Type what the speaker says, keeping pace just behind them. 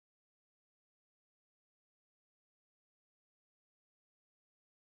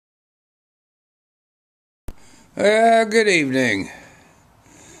Good evening.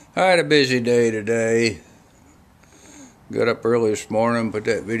 I had a busy day today. Got up early this morning, put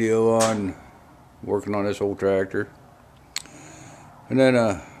that video on, working on this old tractor. And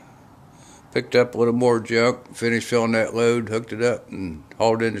then picked up a little more junk, finished filling that load, hooked it up, and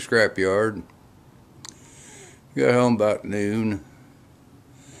hauled it in the scrapyard. Got home about noon.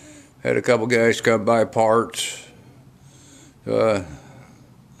 Had a couple guys come by parts.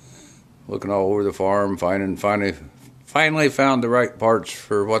 Looking all over the farm, finally found the right parts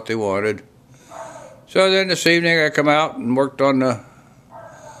for what they wanted. So then this evening I come out and worked on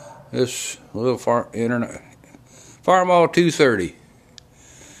this little Farmall 230,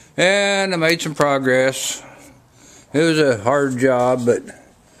 and I made some progress. It was a hard job, but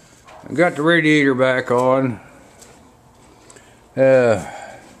I got the radiator back on.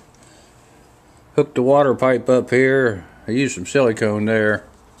 Hooked the water pipe up here. I used some silicone there.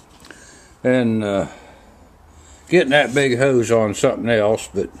 And getting that big hose on something else,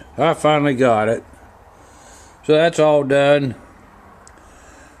 but I finally got it. So that's all done.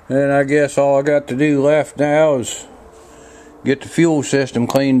 And I guess all I got to do left now is get the fuel system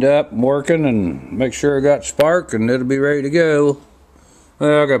cleaned up and working and make sure I got spark and it'll be ready to go.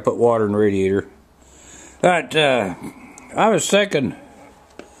 Well, I gotta put water in the radiator. But I was thinking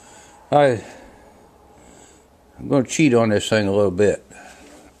I'm gonna cheat on this thing a little bit.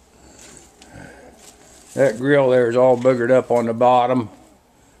 That grill there is all boogered up on the bottom,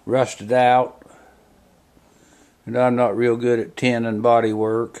 rusted out, and I'm not real good at tin and body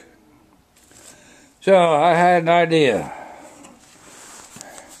work. So I had an idea.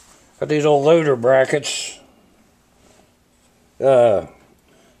 Got these old loader brackets. Thought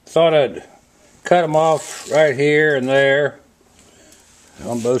I'd cut them off right here and there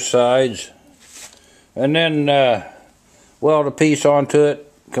on both sides, and then weld a piece onto it,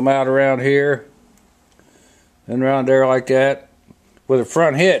 come out around here and around there like that with a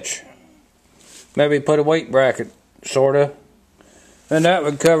front hitch. Maybe put a weight bracket, sorta, and that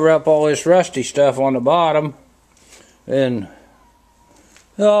would cover up all this rusty stuff on the bottom and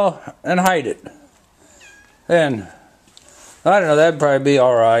hide it. And I don't know, that'd probably be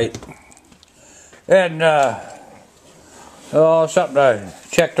alright. And something I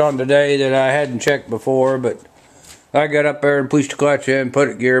checked on today that I hadn't checked before, but I got up there and pushed the clutch in, put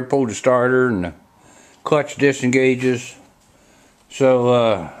it gear, pulled the starter, and clutch disengages,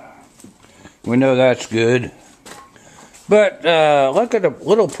 so we know that's good. But look at a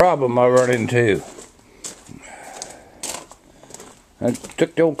little problem I run into. I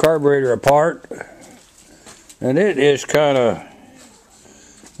took the old carburetor apart, and it is kind of,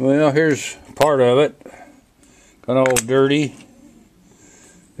 well, here's part of it, kind of all dirty,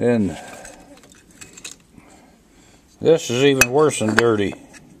 and this is even worse than dirty.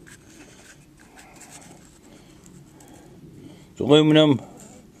 Aluminum.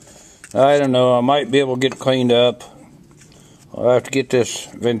 I don't know, I might be able to get it cleaned up. I'll have to get this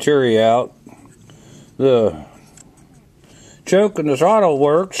venturi out. The choke and the throttle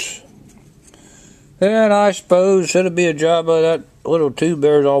works, and I suppose it'll be a job of that little tube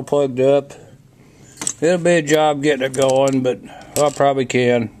there's all plugged up. It'll be a job getting it going, but I probably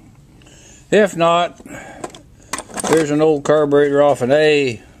can. If not, there's an old carburetor off an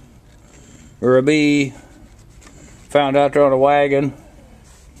A or a B. Found out there on a wagon,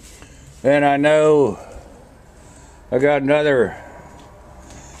 and I know I got another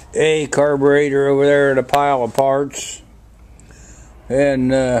A carburetor over there in a pile of parts,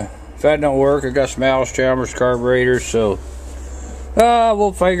 and if that don't work, I got some Allis-Chalmers carburetors, so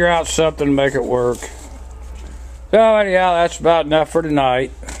we'll figure out something to make it work. So anyhow, that's about enough for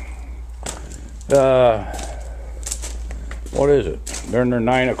tonight. What is it? They're near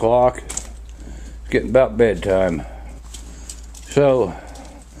 9 o'clock. It's getting about bedtime. So,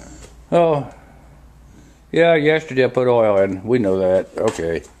 yeah, yesterday I put oil in. We know that.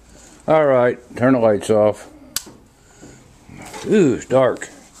 Okay. Alright, turn the lights off. Ooh, it's dark.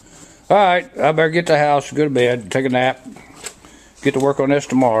 Alright, I better get to the house, go to bed, take a nap, get to work on this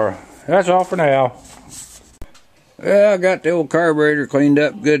tomorrow. That's all for now. Well, I got the old carburetor cleaned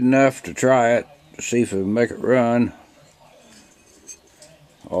up good enough to try it, to see if it can make it run.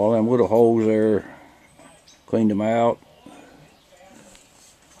 All them little holes there, cleaned them out.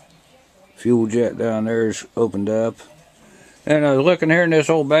 Fuel jet down there is opened up. And I was looking here in this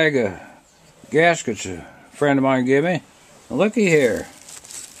old bag of gaskets a friend of mine gave me. Looky here.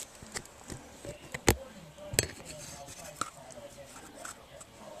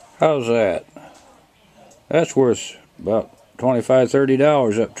 How's that? That's worth about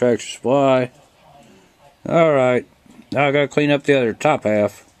 $25–30 up Tractor Supply. Alright. Now I gotta clean up the other top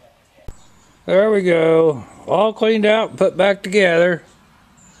half. There we go. All cleaned out, put back together.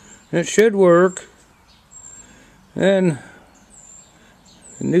 It should work. And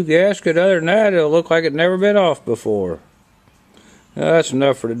the new gasket, other than that, it'll look like it never been off before. That's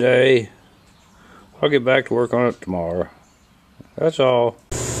enough for today. I'll get back to work on it tomorrow. That's all.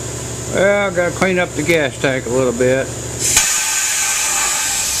 Well, I've got to clean up the gas tank a little bit.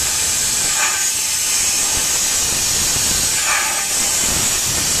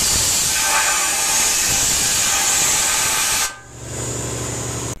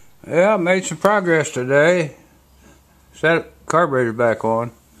 Yeah, I made some progress today. Set the carburetor back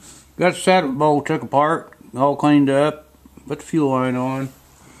on. Got the saddle bowl took apart, all cleaned up. Put the fuel line on.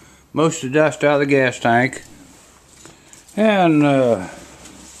 Most of the dust out of the gas tank. And look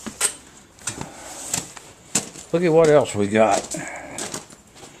at what else we got.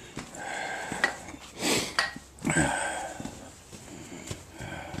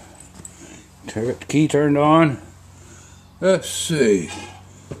 Got the key turned on. Let's see.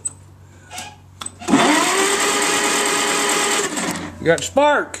 We got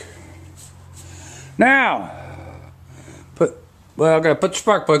spark. Now, I gotta put the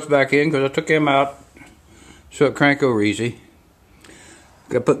spark plugs back in because I took them out so it crank over easy.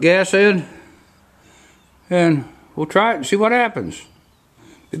 Gotta put gas in, and we'll try it and see what happens.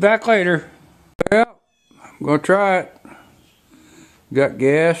 Be back later. Yeah, I'm gonna try it. Got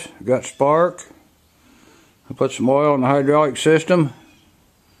gas, got spark. I put some oil in the hydraulic system.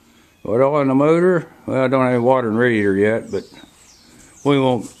 Oil in the motor. Well, I don't have water and radiator yet, but we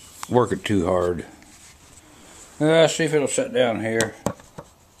won't work it too hard. Let's see if it'll set down here.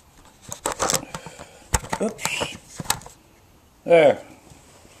 Oops. There.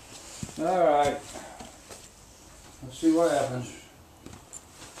 Alright. Let's see what happens.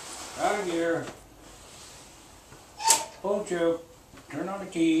 Out of gear. Pull choke. Turn on the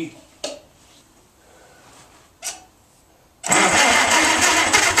key.